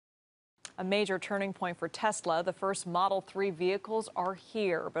A major turning point for Tesla. The first Model 3 vehicles are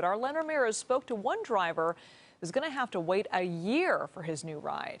here. But our Len Ramirez spoke to one driver who's going to have to wait a year for his new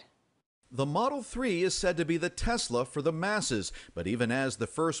ride. The Model 3 is said to be the Tesla for the masses, but even as the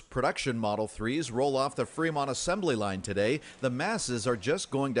first production Model 3s roll off the Fremont assembly line today, the masses are just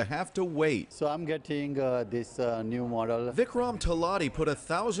going to have to wait. So I'm getting this new model. Vikram Talati put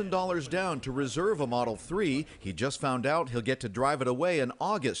 $1,000 down to reserve a Model 3. He just found out he'll get to drive it away in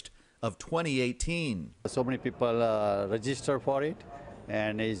August of 2018. So many people register for it,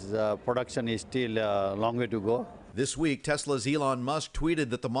 and his production is still a long way to go. This week, Tesla's Elon Musk tweeted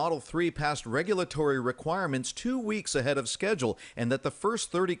that the Model 3 passed regulatory requirements 2 weeks ahead of schedule and that the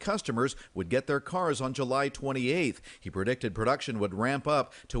first 30 customers would get their cars on July 28th. He predicted production would ramp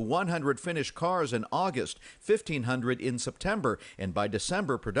up to 100 finished cars in August, 1,500 in September, and by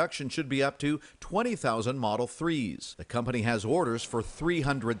December, production should be up to 20,000 Model 3s. The company has orders for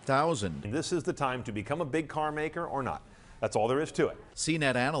 300,000. This is the time to become a big car maker or not. That's all there is to it.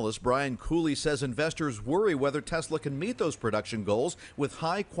 CNET analyst Brian Cooley says investors worry whether Tesla can meet those production goals with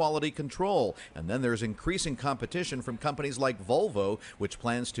high-quality control. And then there's increasing competition from companies like Volvo, which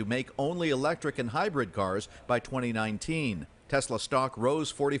plans to make only electric and hybrid cars by 2019. Tesla stock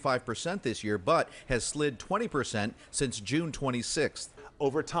rose 45% this year, but has slid 20% since June 26th.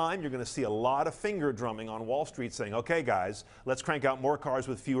 Over time, you're going to see a lot of finger drumming on Wall Street saying, okay, guys, let's crank out more cars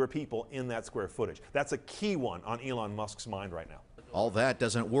with fewer people in that square footage. That's a key one on Elon Musk's mind right now. All that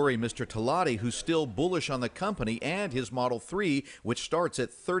doesn't worry Mr. Talati, who's still bullish on the company and his Model 3, which starts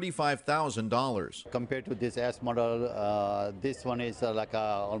at $35,000. Compared to this S model, this one is like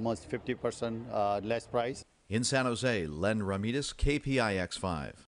almost 50% less price. In San Jose, Len Ramirez, KPIX 5.